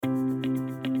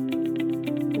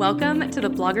Welcome to the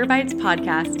Blogger Bites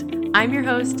podcast. I'm your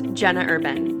host, Jenna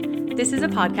Urban. This is a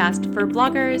podcast for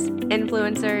bloggers,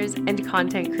 influencers, and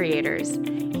content creators.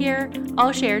 Here,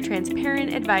 I'll share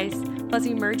transparent advice plus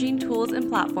emerging tools and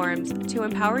platforms to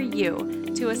empower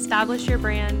you to establish your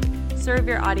brand, serve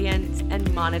your audience, and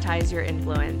monetize your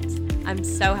influence. I'm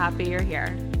so happy you're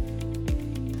here.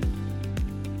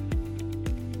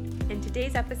 In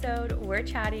today's episode, we're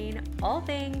chatting all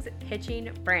things pitching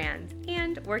brands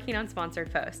and working on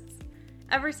sponsored posts.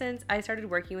 Ever since I started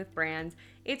working with brands,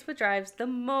 it's what drives the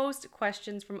most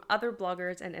questions from other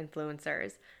bloggers and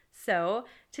influencers. So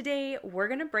today we're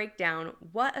going to break down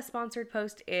what a sponsored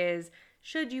post is,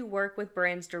 should you work with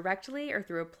brands directly or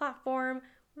through a platform,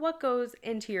 what goes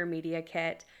into your media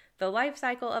kit, the life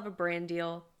cycle of a brand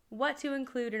deal, what to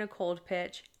include in a cold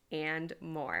pitch, and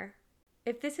more.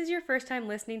 If this is your first time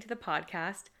listening to the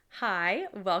podcast, hi,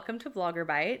 welcome to Blogger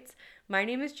Bites. My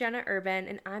name is Jenna Urban,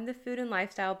 and I'm the food and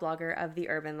lifestyle blogger of The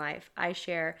Urban Life. I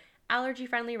share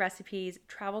allergy-friendly recipes,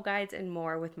 travel guides, and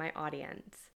more with my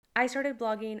audience. I started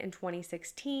blogging in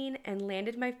 2016 and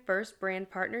landed my first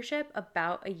brand partnership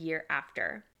about a year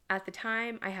after. At the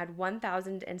time, I had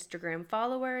 1,000 Instagram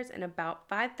followers and about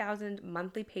 5,000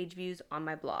 monthly page views on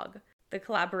my blog. The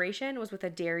collaboration was with a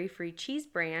dairy-free cheese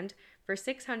brand for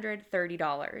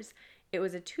 $630. It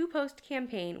was a 2-post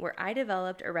campaign where I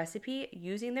developed a recipe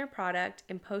using their product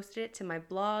and posted it to my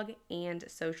blog and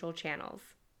social channels.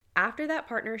 After that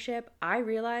partnership, I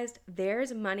realized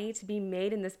there's money to be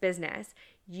made in this business.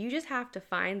 You just have to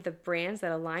find the brands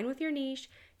that align with your niche,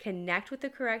 connect with the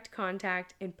correct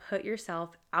contact, and put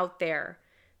yourself out there.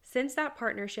 Since that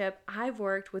partnership, I've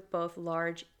worked with both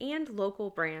large and local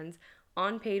brands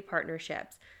on paid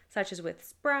partnerships, such as with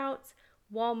Sprouts,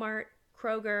 Walmart,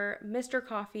 Kroger, Mr.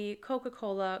 Coffee,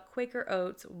 Coca-Cola, Quaker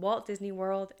Oats, Walt Disney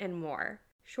World, and more.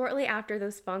 Shortly after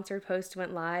those sponsored posts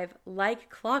went live, like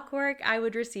clockwork, I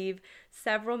would receive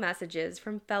several messages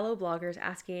from fellow bloggers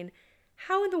asking,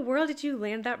 how in the world did you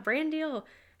land that brand deal?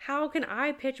 How can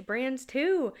I pitch brands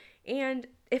too? And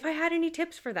if I had any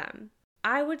tips for them.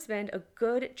 I would spend a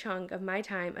good chunk of my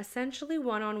time essentially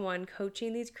one-on-one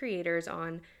coaching these creators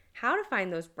on how to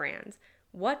find those brands,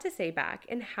 what to say back,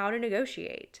 and how to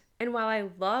negotiate. And while I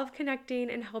love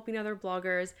connecting and helping other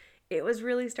bloggers, it was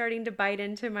really starting to bite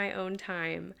into my own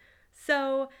time.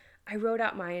 So I wrote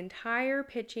out my entire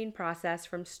pitching process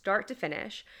from start to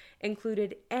finish,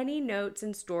 included any notes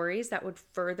and stories that would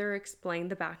further explain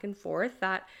the back and forth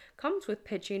that comes with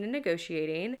pitching and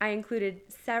negotiating. I included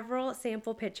several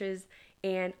sample pitches,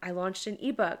 and I launched an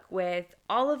ebook with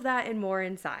all of that and more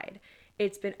inside.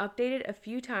 It's been updated a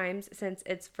few times since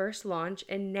its first launch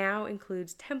and now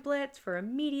includes templates for a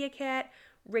media kit,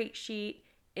 rate sheet,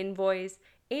 invoice,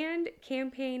 and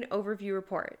campaign overview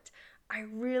report. I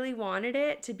really wanted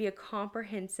it to be a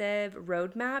comprehensive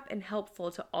roadmap and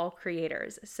helpful to all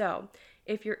creators. So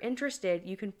if you're interested,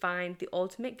 you can find the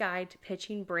ultimate guide to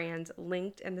pitching brands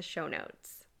linked in the show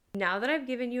notes. Now that I've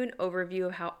given you an overview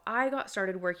of how I got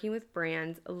started working with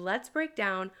brands, let's break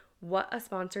down what a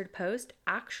sponsored post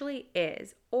actually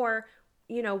is, or,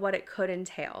 what it could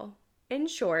entail. In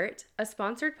short, a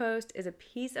sponsored post is a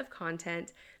piece of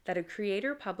content that a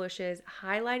creator publishes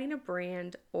highlighting a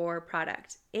brand or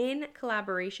product in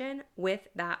collaboration with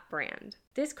that brand.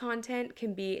 This content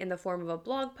can be in the form of a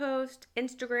blog post,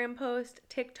 Instagram post,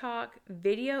 TikTok,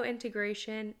 video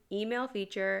integration, email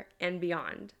feature, and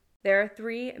beyond. There are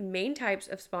 3 main types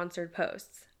of sponsored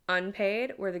posts: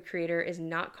 unpaid, where the creator is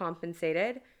not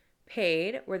compensated;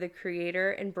 paid, where the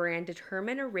creator and brand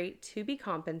determine a rate to be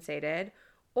compensated;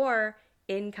 or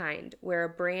in kind, where a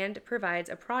brand provides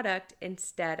a product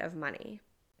instead of money.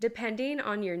 Depending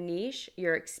on your niche,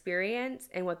 your experience,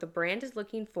 and what the brand is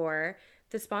looking for,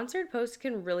 the sponsored posts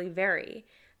can really vary.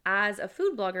 As a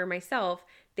food blogger myself,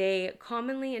 they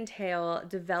commonly entail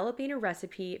developing a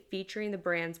recipe featuring the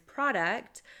brand's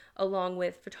product, along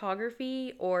with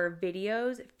photography or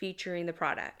videos featuring the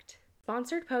product.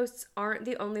 Sponsored posts aren't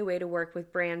the only way to work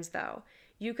with brands, though.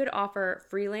 You could offer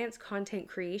freelance content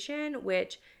creation,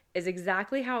 which is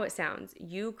exactly how it sounds.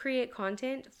 You create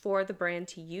content for the brand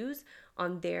to use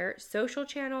on their social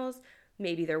channels,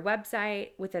 maybe their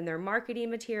website, within their marketing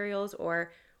materials,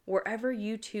 or wherever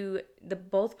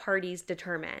both parties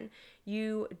determine.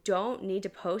 You don't need to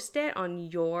post it on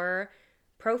your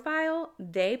profile.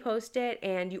 They post it,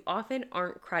 and you often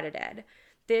aren't credited.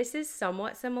 This is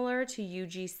somewhat similar to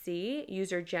UGC,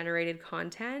 user-generated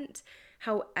content.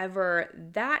 However,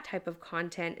 that type of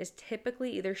content is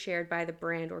typically either shared by the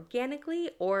brand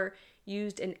organically or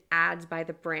used in ads by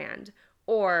the brand,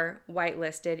 or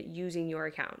whitelisted using your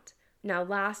account. Now,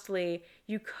 lastly,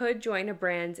 you could join a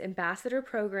brand's ambassador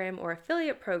program or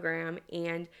affiliate program,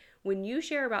 and when you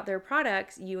share about their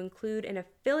products, you include an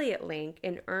affiliate link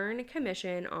and earn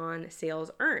commission on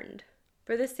sales earned.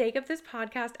 For the sake of this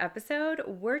podcast episode,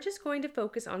 we're just going to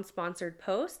focus on sponsored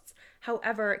posts.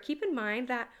 However, keep in mind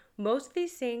that most of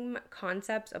these same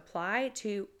concepts apply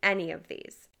to any of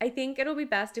these. I think it'll be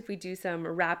best if we do some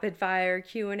rapid fire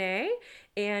Q&A,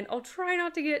 and I'll try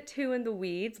not to get too in the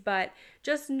weeds, but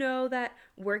just know that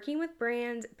working with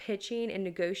brands, pitching, and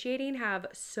negotiating have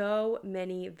so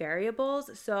many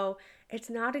variables, so it's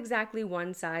not exactly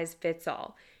one size fits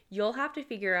all. You'll have to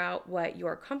figure out what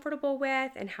you're comfortable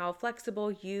with and how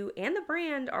flexible you and the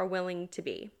brand are willing to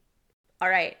be. All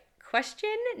right, question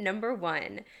number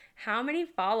 1. How many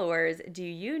followers do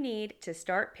you need to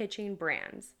start pitching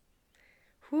brands?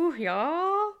 Whew,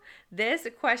 y'all. This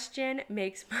question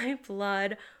makes my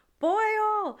blood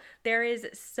boil. There is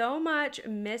so much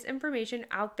misinformation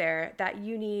out there that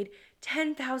you need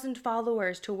 10,000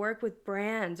 followers to work with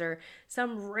brands or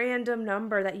some random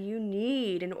number that you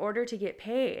need in order to get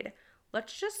paid.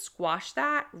 Let's just squash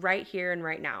that right here and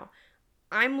right now.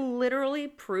 I'm literally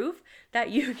proof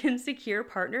that you can secure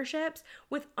partnerships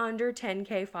with under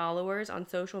 10K followers on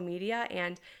social media,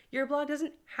 and your blog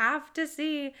doesn't have to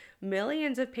see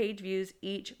millions of page views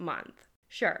each month.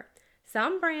 Sure,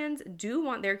 some brands do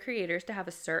want their creators to have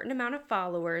a certain amount of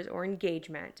followers or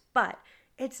engagement, but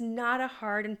it's not a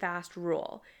hard and fast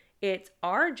rule. It's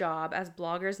our job as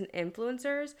bloggers and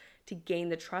influencers to gain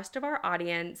the trust of our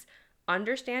audience,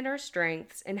 understand our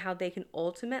strengths, and how they can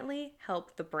ultimately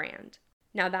help the brand.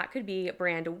 Now, that could be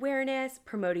brand awareness,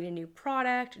 promoting a new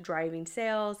product, driving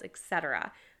sales,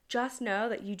 etc. Just know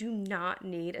that you do not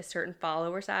need a certain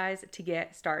follower size to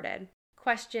get started.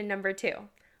 Question number 2.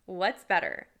 What's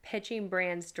better, pitching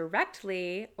brands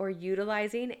directly or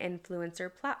utilizing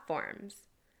influencer platforms?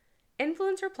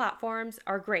 Influencer platforms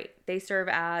are great. They serve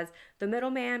as the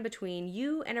middleman between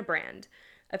you and a brand.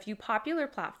 A few popular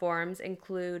platforms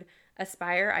include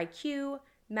Aspire IQ,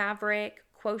 Maverick,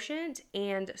 Quotient,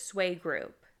 and Sway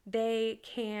Group. They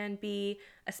can be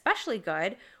especially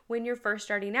good when you're first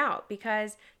starting out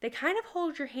because they kind of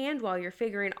hold your hand while you're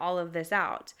figuring all of this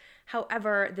out.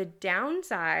 However, the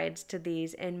downsides to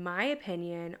these, in my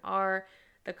opinion, are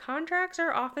the contracts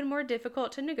are often more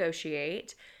difficult to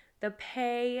negotiate, the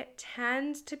pay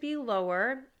tends to be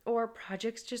lower, or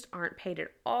projects just aren't paid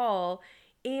at all,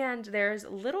 and there's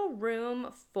little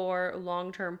room for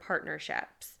long-term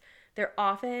partnerships. They're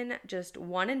often just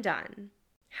one and done.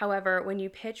 However, when you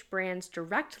pitch brands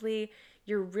directly,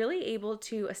 you're really able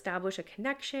to establish a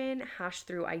connection, hash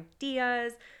through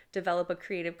ideas, develop a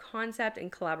creative concept in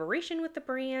collaboration with the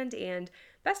brand, and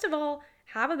best of all,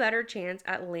 have a better chance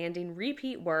at landing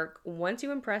repeat work once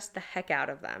you impress the heck out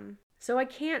of them. So I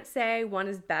can't say one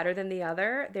is better than the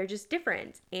other, they're just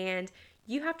different, and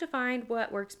you have to find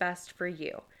what works best for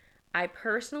you. I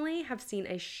personally have seen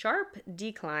a sharp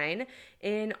decline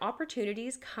in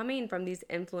opportunities coming from these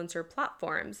influencer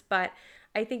platforms, but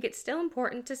I think it's still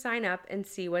important to sign up and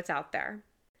see what's out there.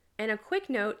 And a quick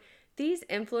note, these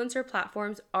influencer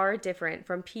platforms are different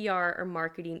from PR or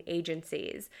marketing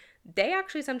agencies. They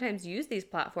actually sometimes use these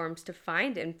platforms to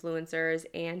find influencers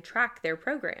and track their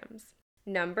programs.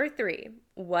 Number 3,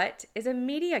 what is a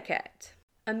media kit?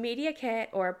 A media kit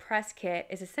or a press kit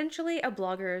is essentially a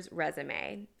blogger's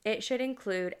resume. It should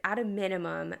include, at a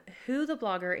minimum, who the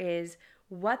blogger is,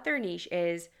 what their niche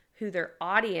is, who their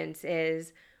audience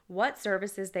is, what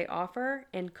services they offer,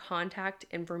 and contact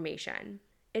information.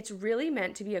 It's really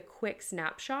meant to be a quick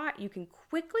snapshot you can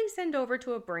quickly send over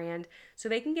to a brand so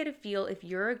they can get a feel if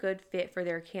you're a good fit for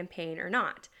their campaign or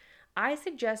not. I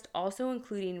suggest also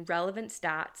including relevant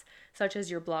stats such as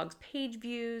your blog's page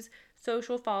views,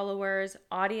 social followers,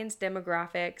 audience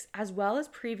demographics, as well as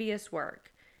previous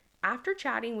work. After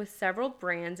chatting with several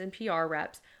brands and PR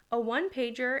reps, a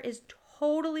one-pager is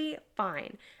totally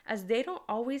fine, as they don't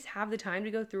always have the time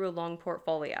to go through a long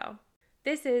portfolio.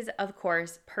 This is, of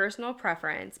course, personal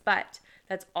preference, but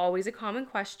that's always a common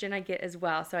question I get as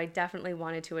well, so I definitely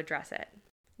wanted to address it.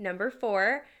 Number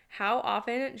 4, how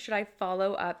often should I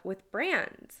follow up with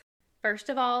brands? First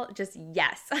of all, just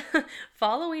yes.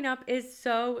 Following up is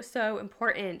so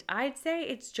important. I'd say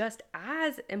it's just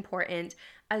as important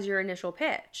as your initial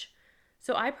pitch.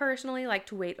 So I personally like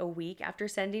to wait a week after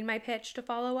sending my pitch to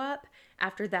follow up.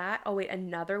 After that, I'll wait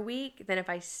another week. Then if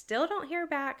I still don't hear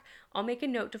back, I'll make a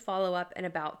note to follow up in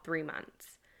about 3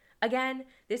 months. Again,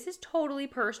 this is totally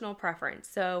personal preference.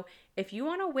 So if you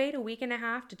want to wait a week and a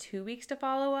half to 2 weeks to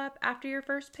follow up after your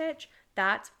first pitch,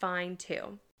 that's fine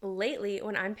too. Lately,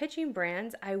 when I'm pitching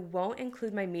brands, I won't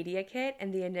include my media kit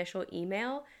in the initial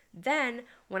email Then,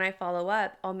 when I follow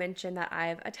up, I'll mention that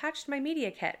I've attached my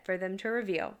media kit for them to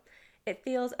review. It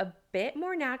feels a bit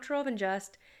more natural than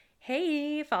just,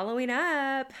 hey, following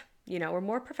up. We're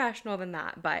more professional than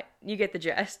that, but you get the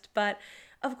gist. But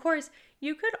of course,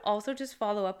 you could also just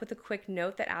follow up with a quick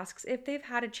note that asks if they've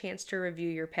had a chance to review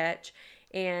your pitch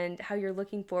and how you're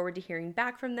looking forward to hearing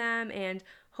back from them and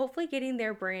hopefully getting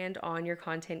their brand on your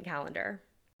content calendar.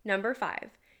 Number 5,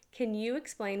 can you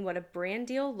explain what a brand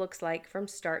deal looks like from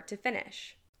start to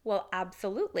finish? Well,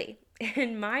 absolutely.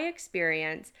 In my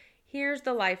experience, here's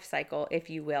the life cycle, if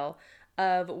you will,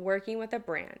 of working with a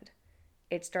brand.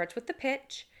 It starts with the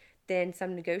pitch, then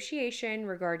some negotiation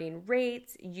regarding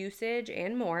rates, usage,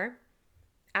 and more.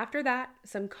 After that,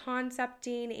 some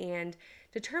concepting and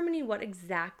determining what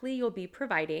exactly you'll be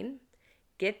providing.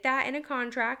 Get that in a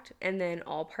contract, and then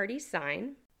all parties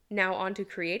sign. Now on to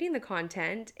creating the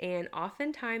content and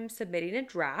oftentimes submitting a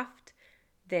draft,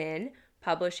 then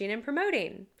publishing and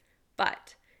promoting.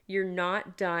 But you're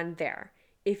not done there.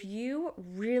 If you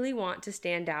really want to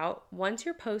stand out, once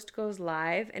your post goes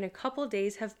live and a couple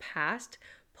days have passed,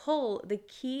 pull the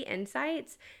key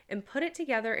insights and put it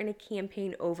together in a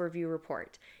campaign overview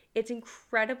report. It's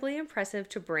incredibly impressive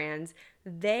to brands.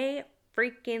 They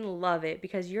freaking love it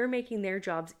because you're making their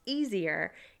jobs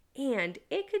easier, and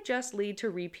it could just lead to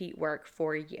repeat work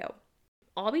for you.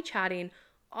 I'll be chatting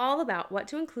all about what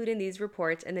to include in these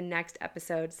reports in the next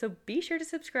episode, so be sure to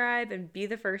subscribe and be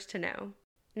the first to know.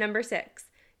 Number 6,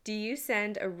 do you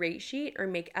send a rate sheet or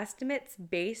make estimates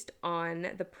based on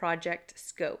the project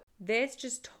scope? This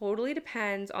just totally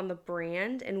depends on the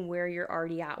brand and where you're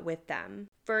already at with them.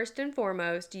 First and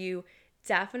foremost, you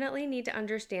definitely need to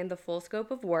understand the full scope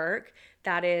of work.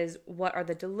 That is, what are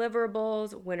the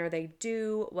deliverables? When are they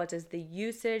due? What does the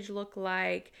usage look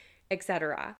like?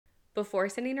 Etc. Before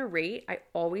sending a rate, I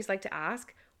always like to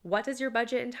ask, what does your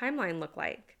budget and timeline look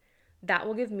like? That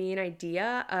will give me an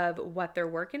idea of what they're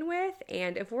working with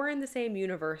and if we're in the same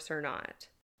universe or not.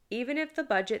 Even if the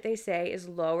budget they say is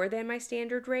lower than my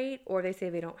standard rate, or they say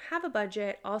they don't have a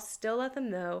budget, I'll still let them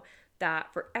know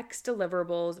that for X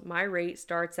deliverables, my rate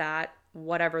starts at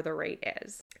whatever the rate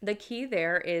is. The key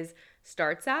there is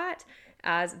starts at,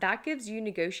 as that gives you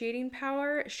negotiating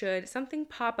power should something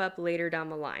pop up later down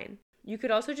the line. You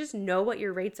could also just know what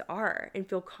your rates are and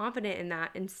feel confident in that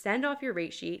and send off your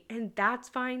rate sheet, and that's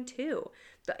fine too.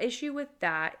 The issue with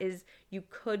that is you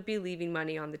could be leaving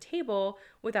money on the table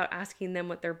without asking them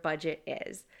what their budget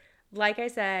is. Like I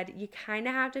said, you kind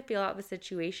of have to feel out the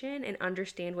situation and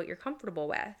understand what you're comfortable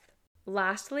with.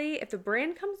 Lastly, if the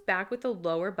brand comes back with a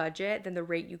lower budget than the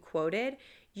rate you quoted,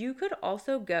 you could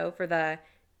also go for the,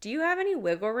 do you have any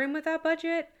wiggle room with that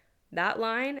budget? That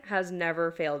line has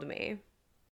never failed me.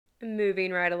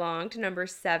 Moving right along to number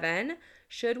 7,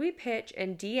 should we pitch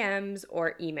in DMs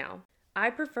or email?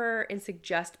 I prefer and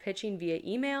suggest pitching via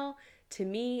email. To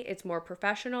me, it's more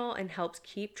professional and helps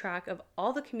keep track of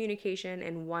all the communication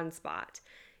in one spot.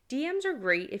 DMs are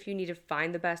great if you need to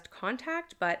find the best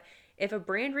contact, but if a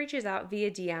brand reaches out via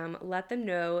DM, let them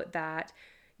know that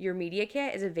your media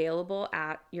kit is available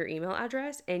at your email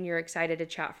address and you're excited to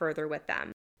chat further with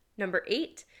them. Number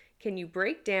 8, can you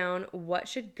break down what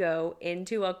should go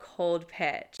into a cold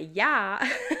pitch? Yeah,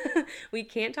 we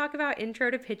can't talk about intro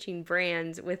to pitching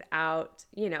brands without,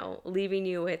 leaving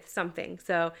you with something.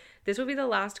 So this will be the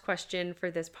last question for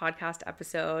this podcast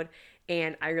episode,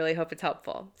 and I really hope it's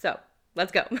helpful. So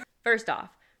let's go. First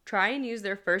off, try and use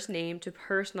their first name to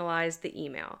personalize the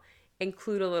email.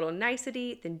 Include a little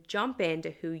nicety, then jump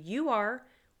into who you are,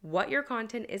 what your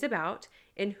content is about,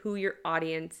 and who your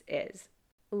audience is.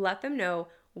 Let them know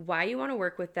why you want to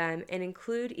work with them, and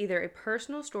include either a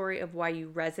personal story of why you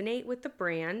resonate with the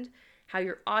brand, how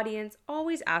your audience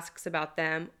always asks about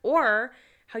them, or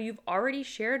how you've already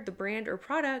shared the brand or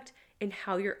product and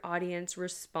how your audience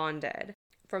responded.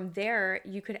 From there,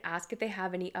 you could ask if they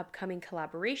have any upcoming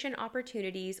collaboration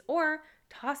opportunities or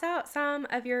toss out some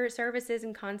of your services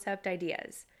and concept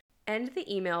ideas. End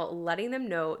the email letting them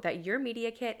know that your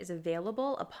media kit is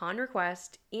available upon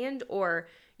request and or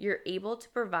you're able to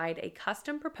provide a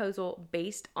custom proposal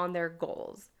based on their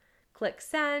goals. Click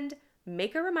send,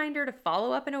 make a reminder to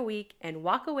follow up in a week, and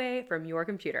walk away from your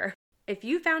computer. If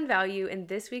you found value in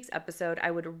this week's episode, I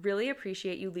would really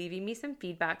appreciate you leaving me some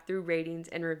feedback through ratings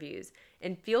and reviews,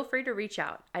 and feel free to reach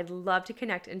out. I'd love to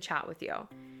connect and chat with you.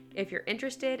 If you're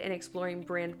interested in exploring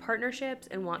brand partnerships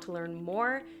and want to learn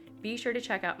more, be sure to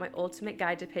check out my ultimate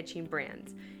guide to pitching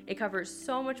brands. It covers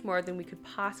so much more than we could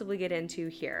possibly get into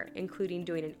here, including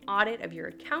doing an audit of your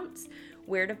accounts,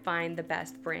 where to find the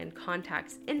best brand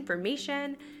contacts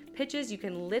information, pitches you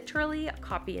can literally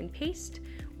copy and paste,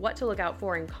 what to look out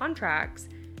for in contracts,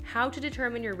 how to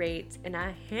determine your rates, and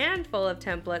a handful of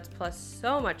templates, plus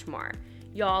so much more.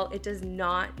 Y'all, it does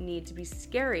not need to be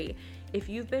scary. If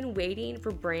you've been waiting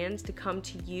for brands to come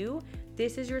to you,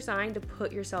 this is your sign to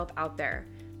put yourself out there.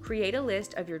 Create a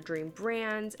list of your dream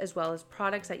brands as well as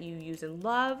products that you use and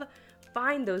love.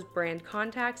 Find those brand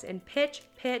contacts and pitch.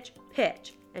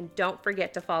 And don't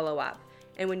forget to follow up.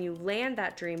 And when you land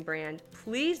that dream brand,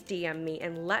 please DM me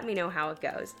and let me know how it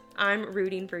goes. I'm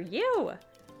rooting for you.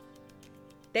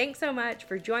 Thanks so much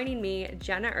for joining me,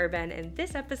 Jenna Urban, in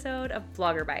this episode of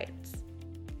Blogger Bites.